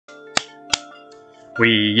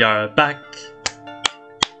We are back.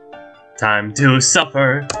 Time to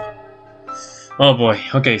suffer. Oh boy.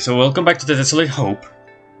 Okay, so welcome back to the Desolate Hope.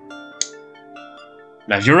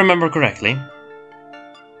 Now, if you remember correctly,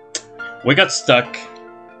 we got stuck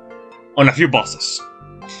on a few bosses.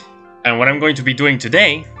 And what I'm going to be doing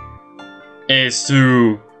today is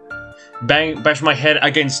to bash my head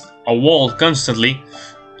against a wall constantly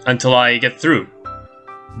until I get through.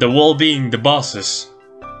 The wall being the bosses,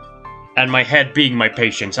 and my head being my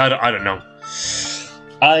patience. I don't know.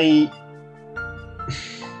 I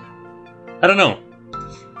don't know.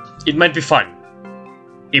 It might be fun.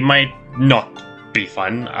 It might not be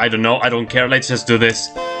fun. I don't know. I don't care. Let's just do this.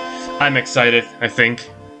 I'm excited, I think.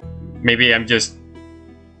 Maybe I'm just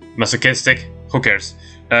masochistic. Who cares?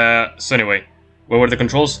 So anyway, where were the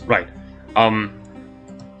controls? Right.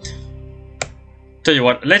 Tell you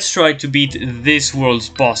what, let's try to beat this world's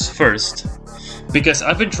boss first, because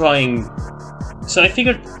I've been trying. So I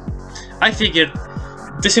figured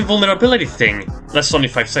this invulnerability thing lasts only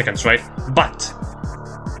 5 seconds, right? But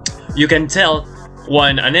you can tell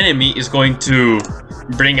when an enemy is going to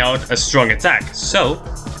bring out a strong attack. So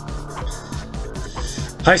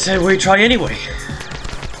I say we try anyway.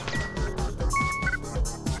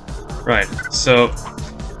 Right. So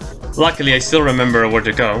luckily I still remember where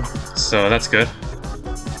to go, so that's good.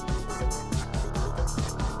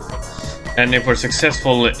 And if we're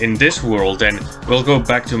successful in this world, then we'll go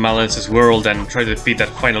back to Malence's world and try to defeat that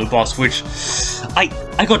final boss, which I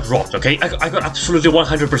got dropped, okay? I got absolutely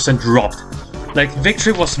 100% dropped. Like,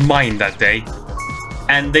 victory was mine that day,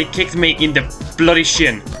 and they kicked me in the bloody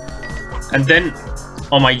shin. And then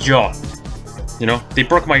on my jaw. You know, they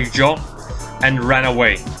broke my jaw and ran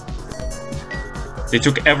away. They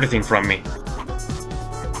took everything from me.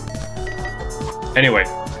 Anyway.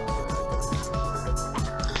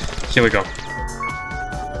 Here we go.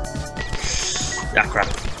 Ah, crap.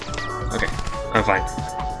 Okay, I'm fine.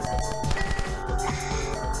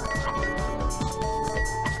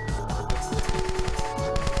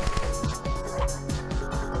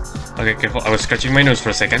 Okay, careful. I was scratching my nose for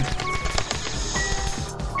a second.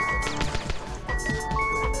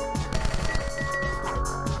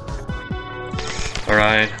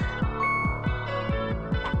 Alright.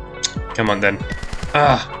 Come on then.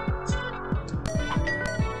 Ah!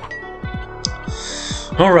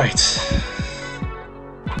 Alright.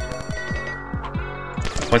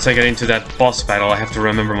 Once I get into that boss battle, I have to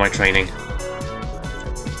remember my training.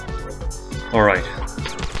 Alright.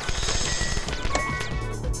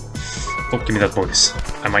 Oh, give me that bonus.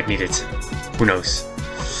 I might need it. Who knows?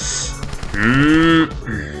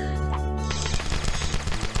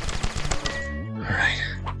 Alright.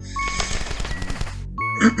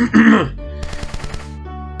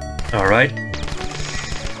 Alright.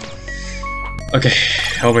 Okay.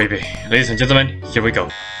 Oh baby. Ladies and gentlemen, here we go.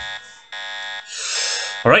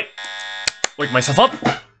 Alright. Wake myself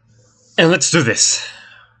up. And let's do this.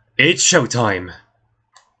 It's showtime.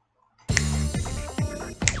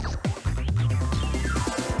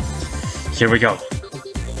 Here we go.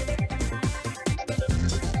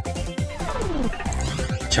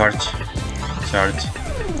 Charge. Charge.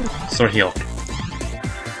 Sword heal.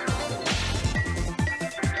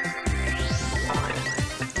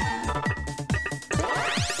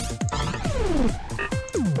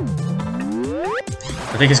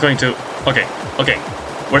 I think he's going to... Okay, okay.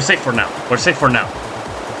 We're safe for now. We're safe for now.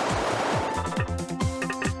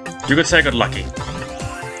 You could say I got lucky.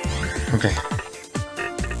 Okay.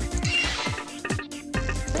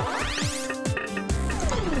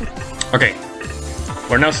 Okay.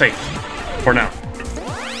 We're now safe. For now.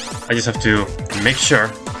 I just have to make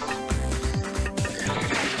sure.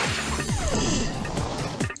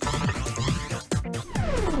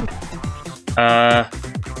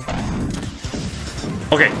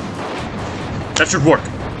 Okay, that should work.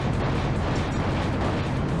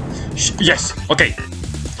 Yes, okay.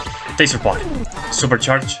 Taser pod.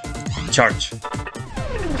 Supercharge. Charge.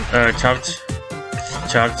 Charge.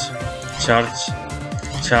 Charge. Charge.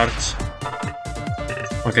 Charge.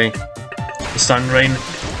 Okay. Stun rain.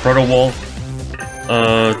 Proto wall.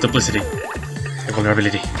 Duplicity.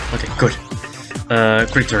 Vulnerability. Okay, good.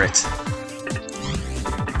 Crit turret.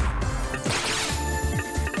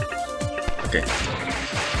 Okay.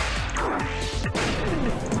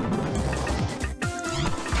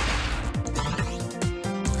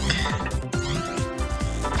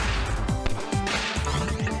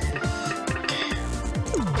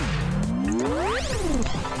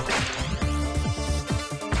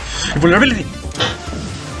 Vulnerability!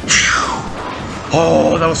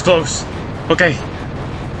 Oh, that was close. Okay.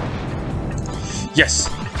 Yes.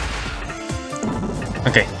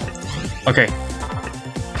 Okay. Okay.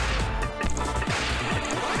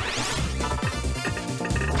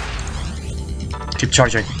 Keep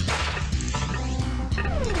charging.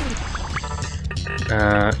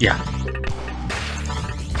 Yeah.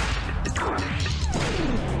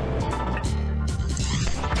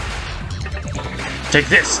 Take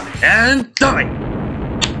this and die!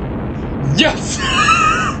 Yes!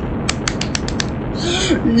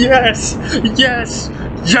 Yes! Yes!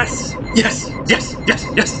 Yes! Yes! Yes! Yes!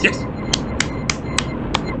 Yes! Yes!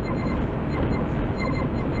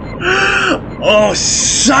 Oh,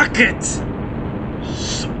 suck it!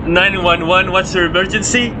 911, what's your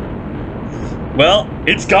emergency? Well,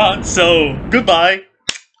 it's gone, so goodbye.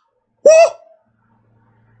 Woo!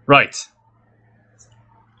 Right.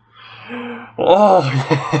 Oh,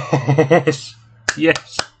 yes.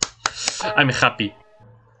 Yes. I'm happy.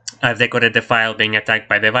 I've decoded the file being attacked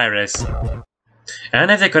by the virus.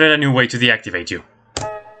 And I've decoded a new way to deactivate you.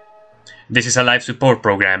 This is a life support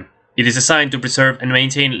program. It is designed to preserve and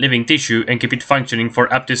maintain living tissue and keep it functioning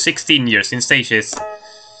for up to 16 years in stages.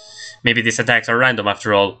 Maybe these attacks are random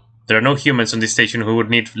after all. There are no humans on this station who would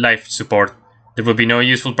need life support. There would be no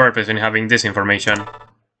useful purpose in having this information.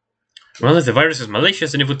 Well, if the virus is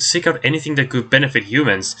malicious, then it would seek out anything that could benefit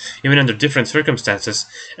humans, even under different circumstances,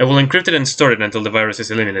 and will encrypt it and store it until the virus is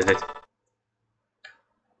eliminated.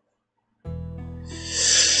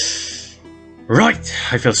 Right,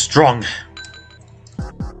 I feel strong.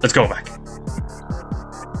 Let's go back.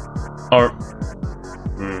 Or...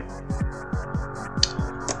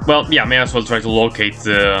 Well, yeah, may as well try to locate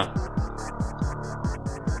the...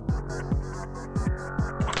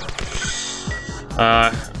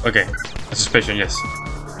 okay. A suspicion, yes.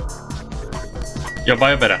 Yo,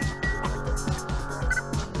 bio better.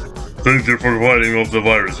 Thank you for fighting off the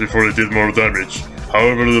virus before it did more damage.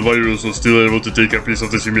 However, the virus was still able to take a piece of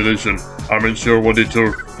the simulation. I'm unsure what it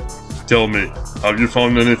took. Tell me, have you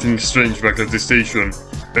found anything strange back at the station?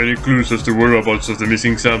 Any clues as to whereabouts of the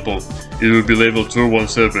missing sample? It will be labeled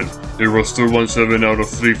 217. It was 217 out of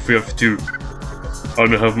 352. I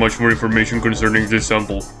don't have much more information concerning this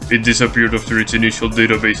sample. It disappeared after its initial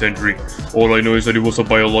database entry. All I know is that it was a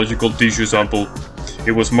biological tissue sample.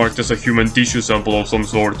 It was marked as a human tissue sample of some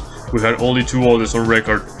sort. We had only two others on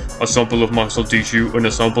record, a sample of muscle tissue and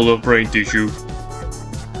a sample of brain tissue.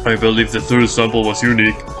 I believe the third sample was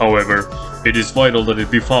unique, however. It is vital that it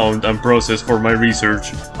be found and processed for my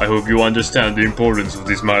research. I hope you understand the importance of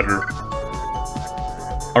this matter.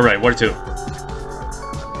 Alright, where to?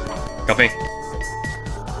 Copy.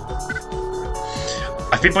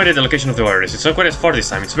 I've pinpointed the location of the virus. It's not quite as far this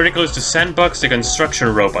time. It's very close to Sandbox, the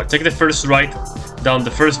construction robot. Take the first right down the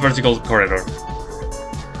first vertical corridor.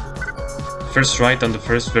 First right down the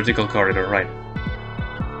first vertical corridor, right.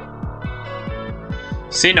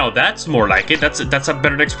 See, now that's more like it. That's a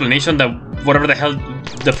better explanation than whatever the hell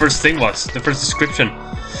the first thing was. The first description.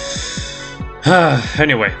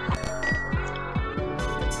 Anyway.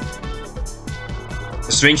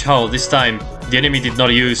 Strange how this time the enemy did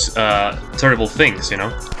not use terrible things, you know?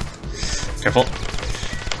 Careful.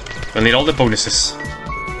 We'll need all the bonuses.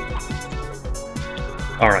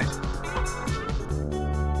 Alright.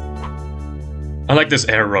 I like those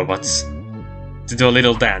air robots. To do a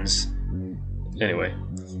little dance. Anyway.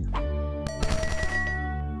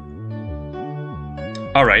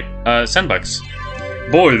 Alright, sandbox.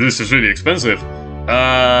 Boy, this is really expensive.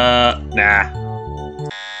 Nah.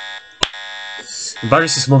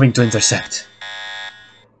 Virus is moving to intercept.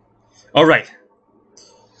 Alright.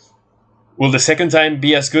 Will the second time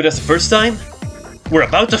be as good as the first time? We're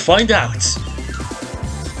about to find out.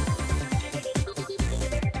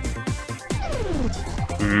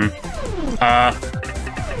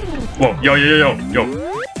 Whoa, yo.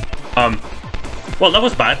 Well, that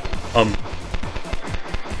was bad.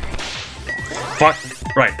 Fuck.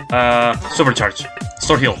 Right, supercharge.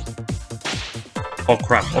 Store heal. Oh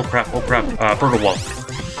crap. Portal wall.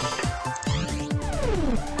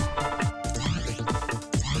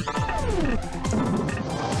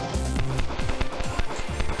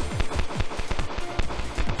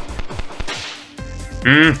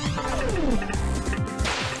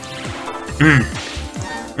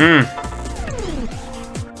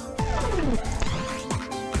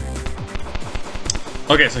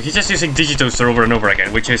 Okay, so he's just using Digitoaster over and over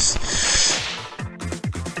again, which is...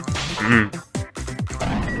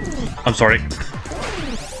 I'm sorry.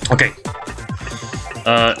 Okay.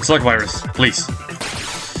 Select virus, please.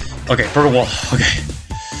 Okay, portal wall, okay.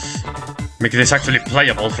 Make this actually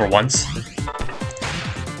playable for once.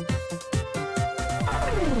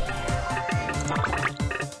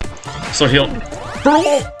 So heal. Portal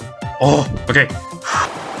wall! Oh, okay.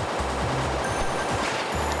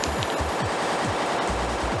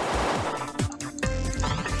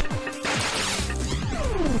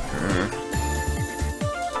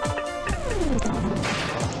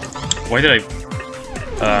 Why did I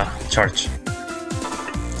charge?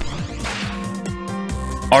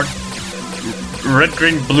 Art red,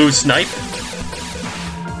 green, blue snipe.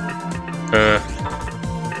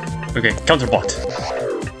 Okay, counterbot.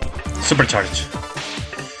 Supercharge.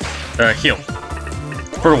 Heal.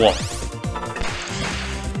 For the wall.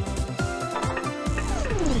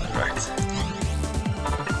 Right.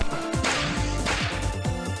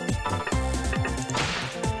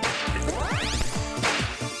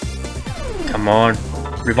 Come on.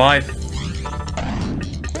 Revive.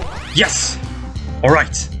 Yes!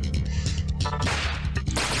 Alright.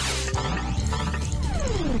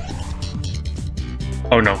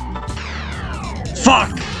 Oh no.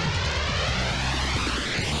 Fuck!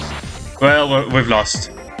 Well, we've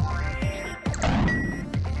lost.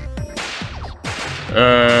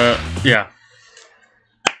 Yeah.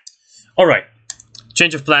 Alright.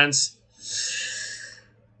 Change of plans.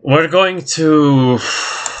 We're going to...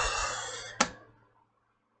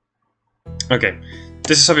 Okay.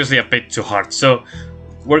 This is obviously a bit too hard, so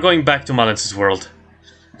we're going back to Malence's world.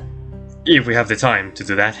 If we have the time to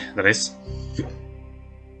do that, that is.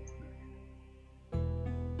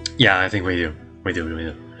 Yeah, I think we do. We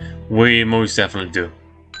do. We most definitely do.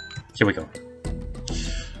 Here we go.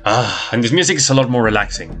 And this music is a lot more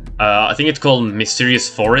relaxing. I think it's called Mysterious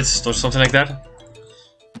Forest or something like that.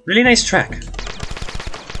 Really nice track.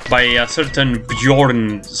 By a certain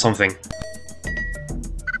Bjorn something.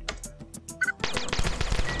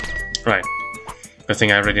 Right. Good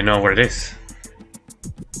thing I already know where it is.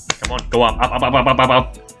 Come on, go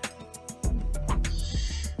up.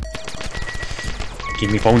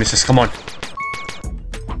 Give me bonuses, come on.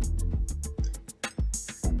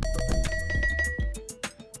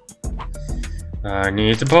 I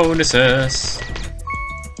need the bonuses.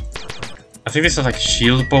 I think this is like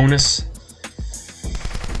shield bonus.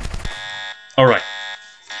 Alright.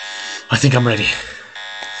 I think I'm ready.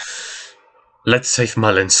 Let's save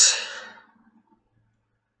Malence.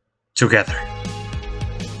 Together.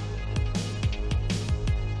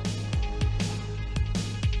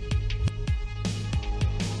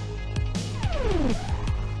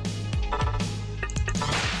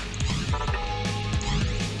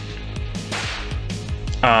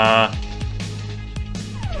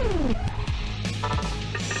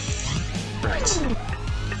 Right.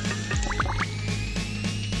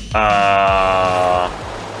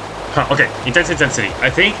 Okay, intense intensity. I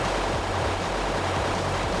think.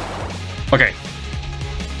 Okay.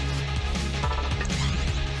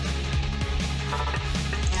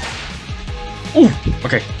 Ooh,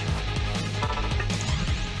 okay.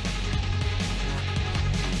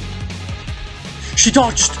 She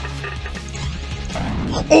dodged!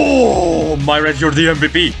 Oh, my red, you're the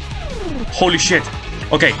MVP! Holy shit.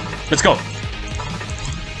 Okay, let's go.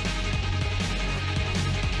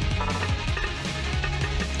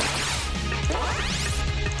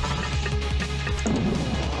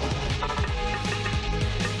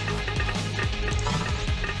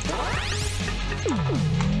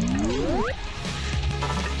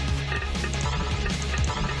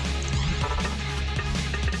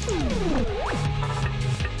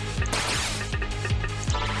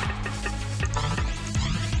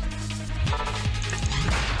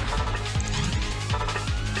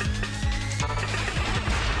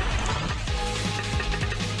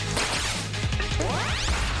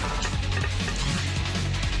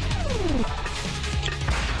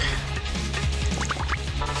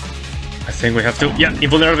 I think we have to... Yeah,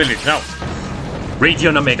 invulnerability, now!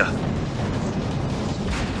 Radion Omega.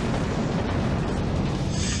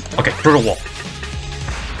 Okay, brutal wall.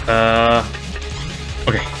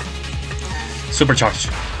 Okay. Supercharge.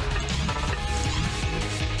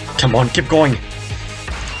 Come on, keep going.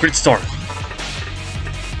 Grid Storm.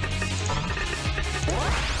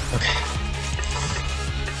 Okay.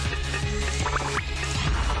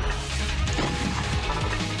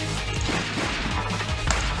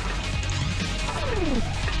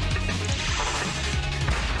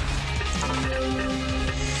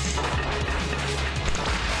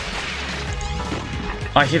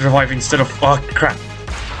 I hit revive instead of... Oh, crap.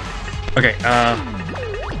 Okay,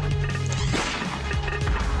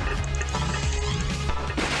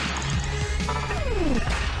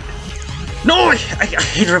 No! I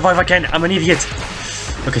hit revive again. I'm an idiot.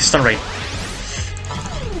 Okay, stun rain.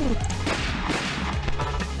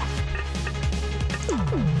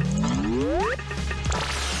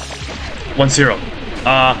 One zero.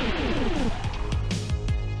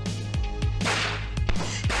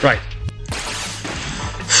 Right.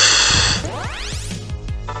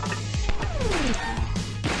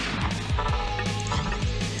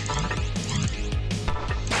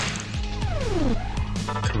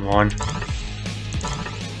 Come on.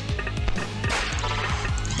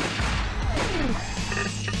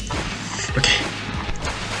 Okay.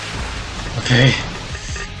 Okay.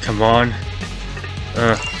 Come on.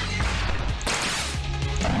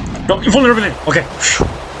 No, invulnerability! Okay.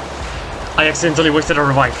 I accidentally wasted a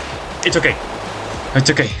revive. It's okay. It's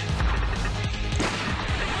okay.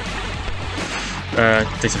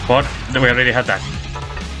 Taser pod? No, we already had that.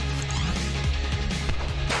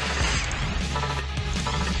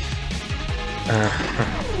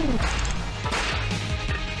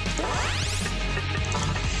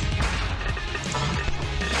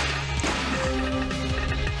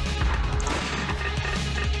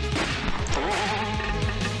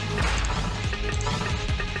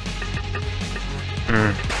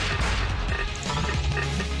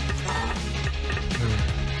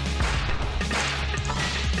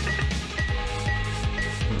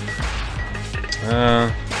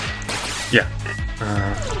 Yeah.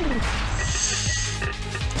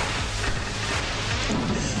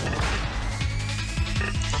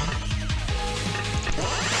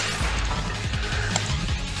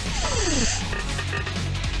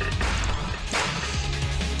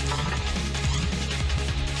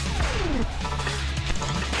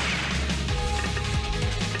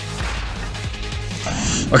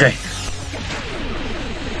 Okay.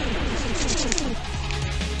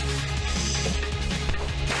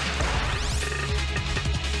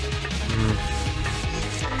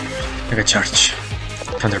 Mega charge.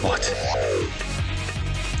 Thunderbot.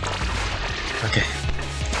 Okay.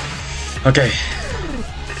 Okay.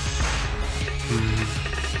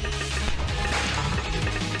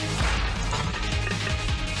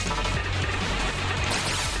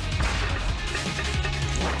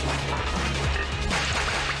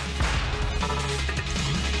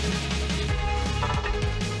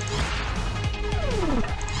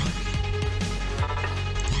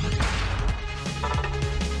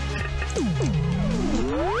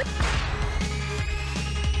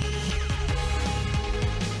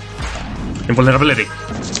 Invulnerability.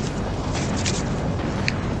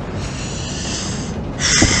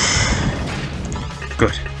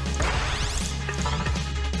 Good.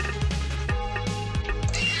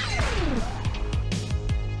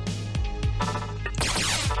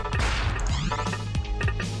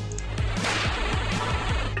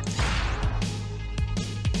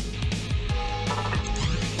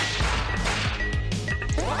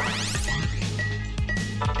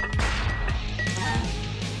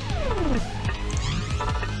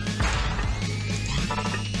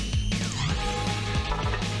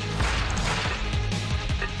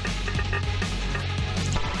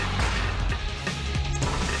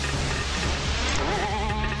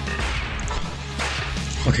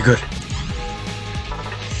 Okay, good.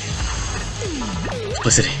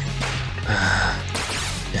 Simplicity.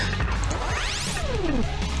 Yeah.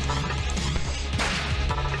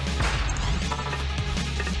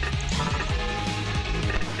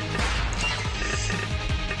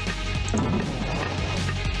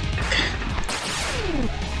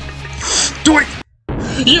 Do it!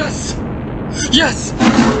 Yes! Yes!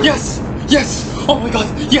 Yes! Yes! Oh my god!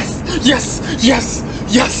 Yes! Yes! Yes!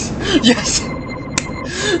 Yes! Yes!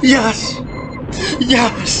 Yes!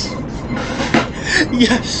 Yes!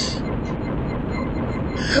 Yes!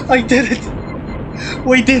 I did it!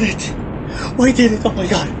 We did it! We did it! Oh my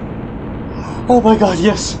god! Oh my god,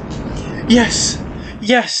 yes! Yes!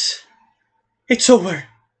 Yes! It's over!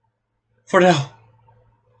 For now.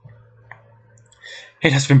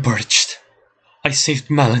 It has been purged. I saved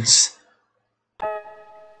Malins.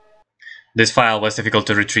 This file was difficult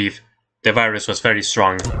to retrieve. The virus was very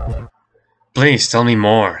strong. Please tell me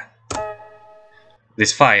more.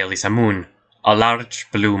 This file is a moon. A large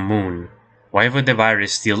blue moon. Why would the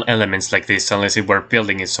virus steal elements like this unless it were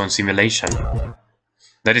building its own simulation?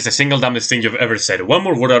 That is the single dumbest thing you've ever said. One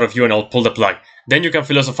more word out of you and I'll pull the plug. Then you can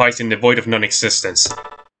philosophize in the void of non-existence.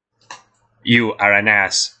 You are an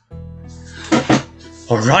ass.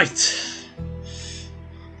 Alright.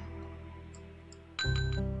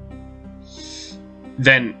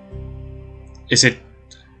 Then, is it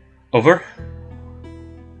over?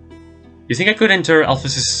 You think I could enter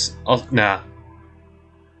Alphys's... Nah.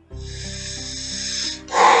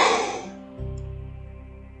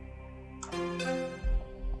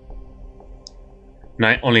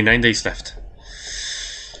 Only 9 days left.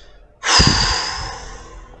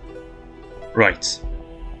 Right.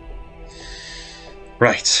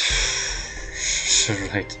 Right.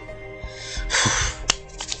 Right.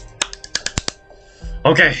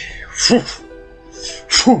 Okay.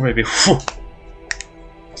 Maybe.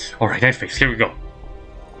 Alright, night phase. Here we go.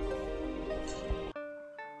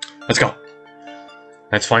 Let's go.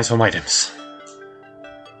 Let's find some items.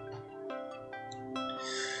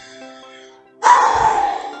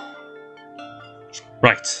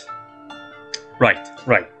 Right.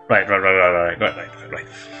 Right.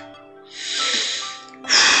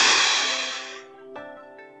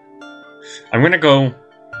 I'm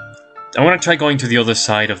gonna try going to the other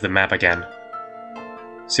side of the map again.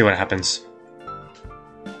 See what happens.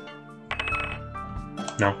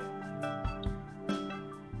 No.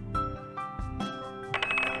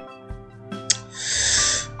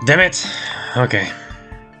 Damn it! Okay.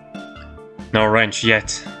 No wrench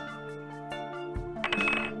yet.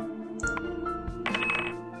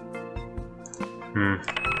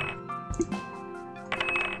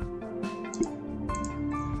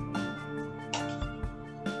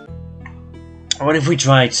 What if we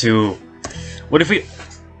try to... What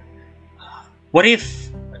if,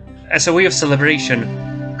 as a way of celebration,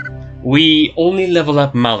 we only level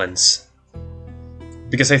up Malins?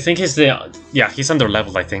 Because I think he's the... Yeah, he's under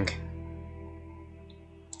leveled, I think.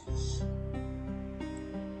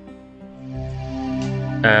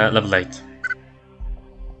 Level 8.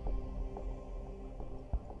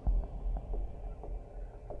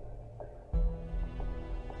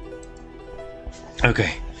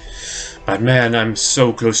 Okay. But man, I'm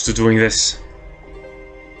so close to doing this.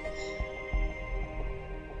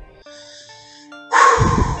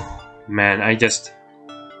 Man, I just...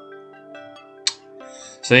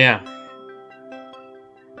 So yeah.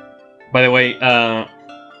 By the way, I'm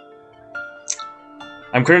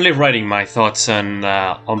currently writing my thoughts on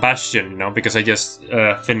Bastion, you know, because I just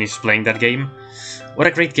finished playing that game. What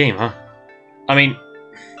a great game, huh? I mean,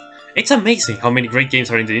 it's amazing how many great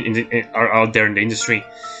games are are out there in the industry.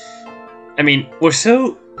 I mean, we're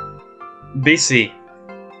so busy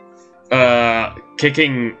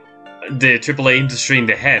kicking the AAA industry in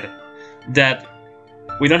the head that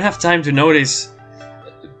we don't have time to notice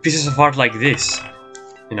pieces of art like this,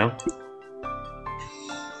 you know?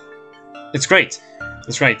 It's great.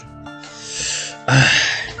 It's right.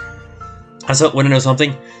 Also, want to know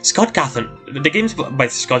something? Scott Cawthon, the games by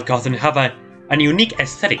Scott Cawthon have a unique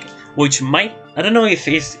aesthetic, which might, I don't know if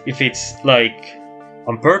it's like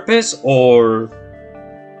on purpose or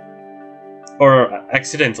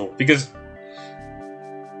accidental, because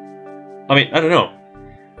I mean, I don't know.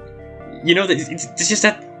 You know, it's just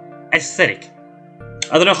that aesthetic.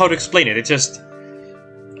 I don't know how to explain it. It's just,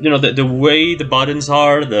 you know, the way the buttons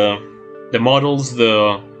are, the models,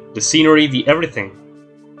 the scenery, the everything.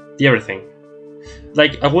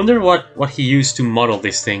 Like, I wonder what he used to model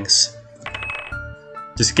these things.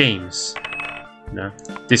 These games. You know,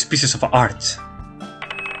 these pieces of art.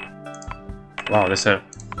 Wow, that's a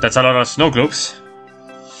lot of snow globes.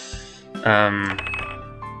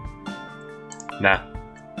 Nah.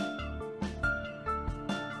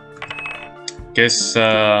 Guess,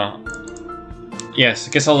 yes,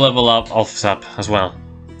 guess I'll level up Alphys up as well.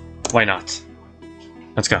 Why not?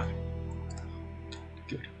 Let's go.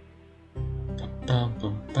 Good.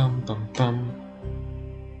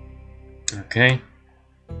 Okay.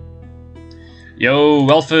 Yo,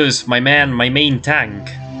 Alphys, my man, my main tank.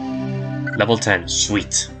 Level 10,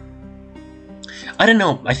 sweet. I don't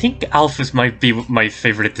know, I think Alphys might be my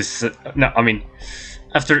favorite this... no, I mean,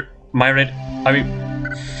 after Myred, I mean...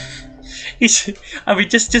 just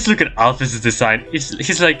look at Alphys' design.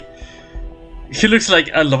 He's like... He looks like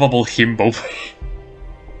a lovable himbo.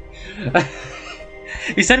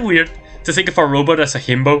 Is that weird, to think of a robot as a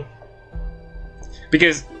himbo?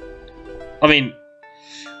 Because, I mean,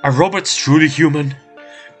 are robots truly human?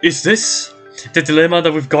 Is this the dilemma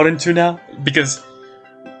that we've got into now? Because,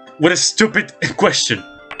 what a stupid question.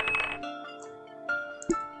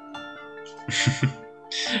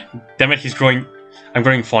 Damn it, he's growing... I'm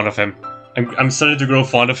growing fond of him. I'm starting to grow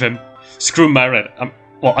fond of him. Screw Myred.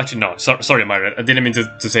 Well, actually, no. Sorry, Myred. I didn't mean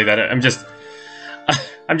to say that. I'm just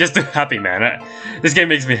happy, man. This game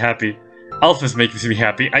makes me happy. Alphys makes me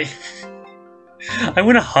happy. I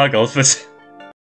want to hug Alphys.